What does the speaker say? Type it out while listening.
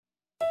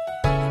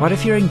What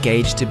if you're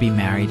engaged to be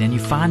married and you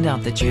find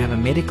out that you have a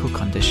medical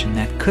condition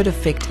that could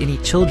affect any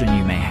children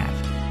you may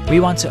have? We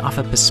want to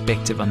offer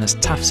perspective on this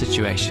tough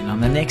situation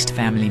on the next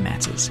Family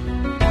Matters.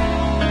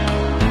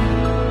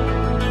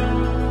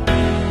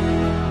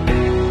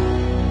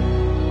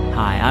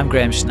 Hi, I'm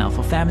Graham Schnell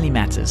for Family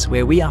Matters,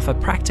 where we offer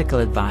practical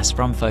advice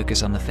from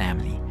Focus on the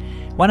Family.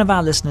 One of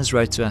our listeners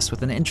wrote to us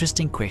with an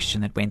interesting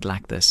question that went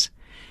like this.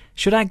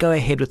 Should I go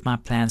ahead with my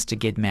plans to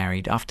get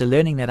married after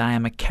learning that I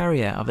am a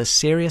carrier of a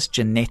serious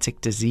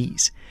genetic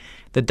disease?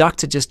 The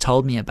doctor just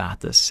told me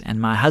about this, and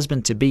my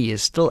husband-to-be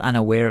is still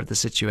unaware of the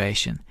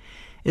situation.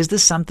 Is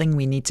this something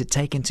we need to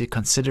take into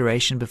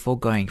consideration before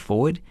going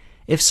forward?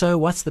 If so,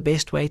 what's the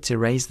best way to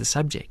raise the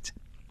subject?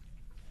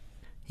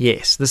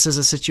 Yes, this is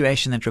a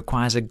situation that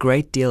requires a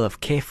great deal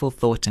of careful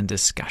thought and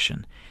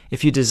discussion.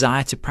 If you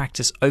desire to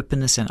practice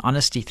openness and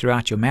honesty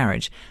throughout your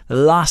marriage, the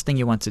last thing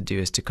you want to do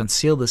is to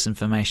conceal this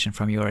information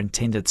from your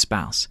intended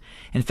spouse.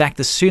 In fact,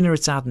 the sooner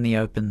it's out in the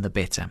open, the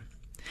better.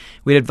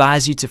 We'd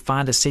advise you to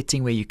find a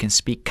setting where you can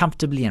speak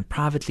comfortably and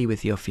privately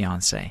with your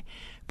fiancé.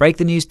 Break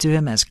the news to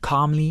him as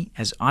calmly,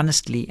 as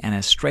honestly, and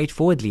as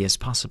straightforwardly as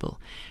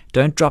possible.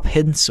 Don't drop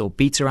hints or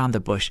beat around the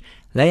bush.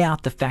 Lay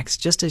out the facts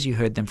just as you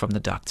heard them from the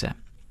doctor.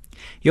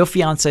 Your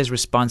fiancé's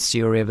response to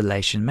your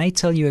revelation may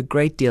tell you a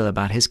great deal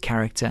about his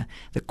character,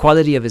 the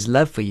quality of his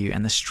love for you,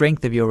 and the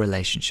strength of your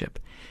relationship.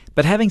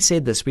 But having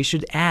said this, we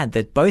should add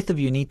that both of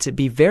you need to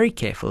be very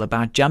careful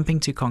about jumping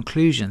to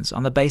conclusions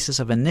on the basis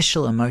of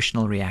initial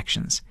emotional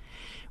reactions.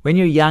 When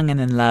you're young and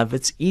in love,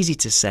 it's easy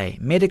to say,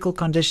 medical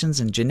conditions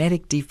and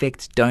genetic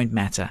defects don't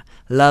matter.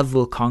 Love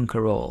will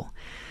conquer all.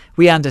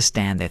 We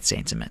understand that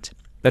sentiment,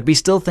 but we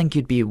still think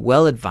you'd be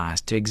well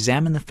advised to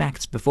examine the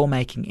facts before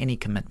making any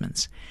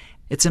commitments.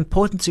 It's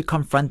important to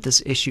confront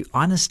this issue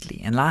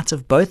honestly in light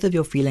of both of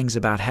your feelings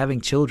about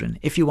having children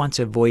if you want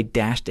to avoid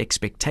dashed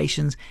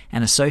expectations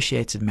and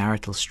associated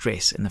marital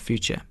stress in the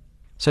future.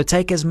 So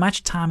take as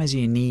much time as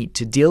you need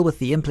to deal with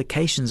the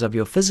implications of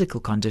your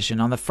physical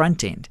condition on the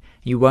front end.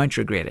 You won't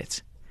regret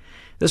it.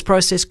 This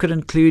process could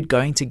include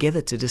going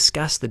together to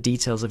discuss the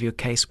details of your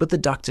case with the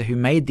doctor who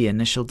made the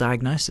initial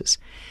diagnosis.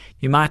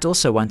 You might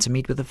also want to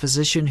meet with a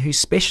physician who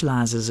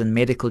specializes in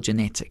medical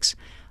genetics.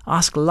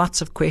 Ask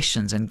lots of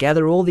questions and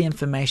gather all the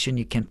information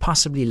you can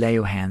possibly lay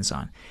your hands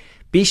on.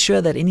 Be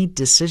sure that any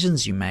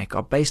decisions you make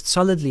are based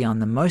solidly on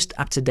the most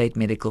up-to-date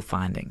medical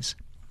findings.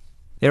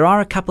 There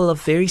are a couple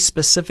of very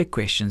specific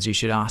questions you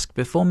should ask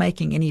before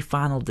making any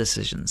final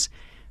decisions.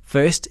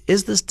 First,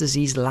 is this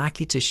disease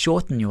likely to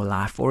shorten your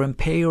life or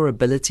impair your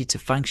ability to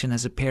function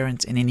as a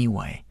parent in any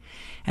way?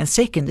 And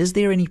second, is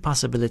there any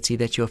possibility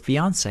that your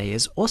fiancé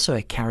is also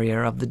a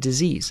carrier of the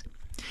disease?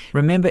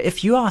 Remember,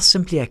 if you are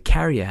simply a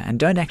carrier and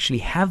don't actually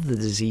have the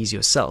disease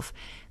yourself,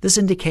 this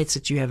indicates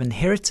that you have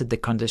inherited the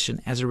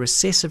condition as a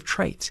recessive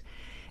trait.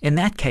 In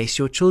that case,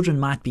 your children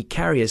might be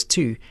carriers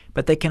too,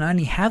 but they can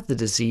only have the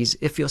disease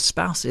if your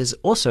spouse is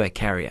also a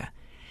carrier.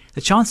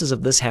 The chances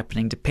of this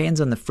happening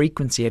depends on the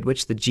frequency at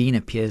which the gene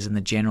appears in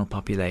the general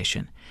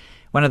population.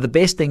 One of the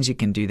best things you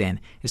can do then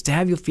is to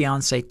have your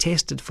fiancé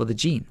tested for the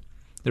gene.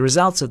 The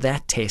results of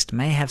that test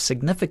may have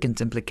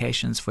significant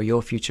implications for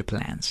your future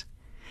plans.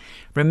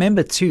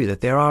 Remember too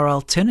that there are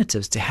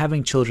alternatives to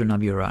having children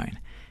of your own.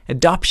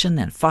 Adoption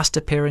and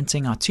foster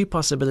parenting are two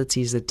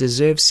possibilities that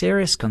deserve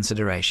serious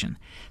consideration.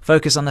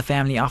 Focus on the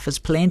Family offers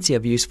plenty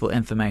of useful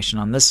information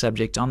on this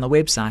subject on the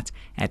website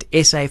at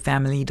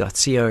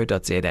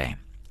safamily.co.za.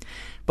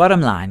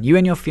 Bottom line, you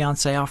and your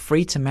fiancé are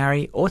free to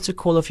marry or to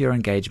call off your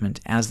engagement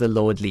as the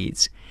Lord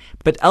leads.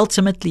 But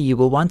ultimately, you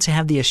will want to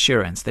have the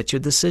assurance that your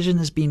decision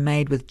has been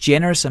made with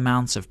generous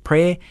amounts of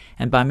prayer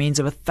and by means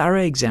of a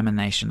thorough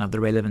examination of the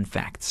relevant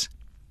facts.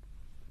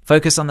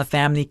 Focus on the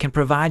Family can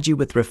provide you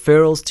with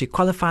referrals to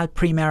qualified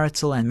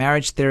premarital and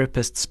marriage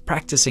therapists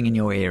practicing in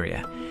your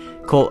area.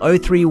 Call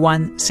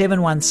 031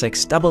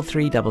 716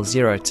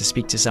 3300 to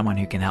speak to someone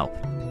who can help.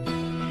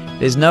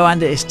 There's no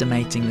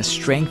underestimating the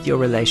strength your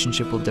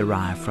relationship will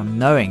derive from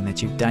knowing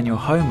that you've done your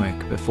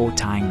homework before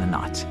tying the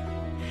knot.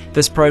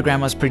 This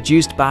program was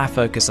produced by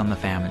Focus on the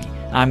Family.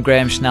 I'm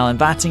Graham Schnell,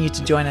 inviting you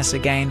to join us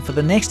again for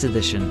the next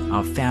edition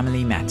of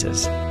Family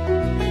Matters.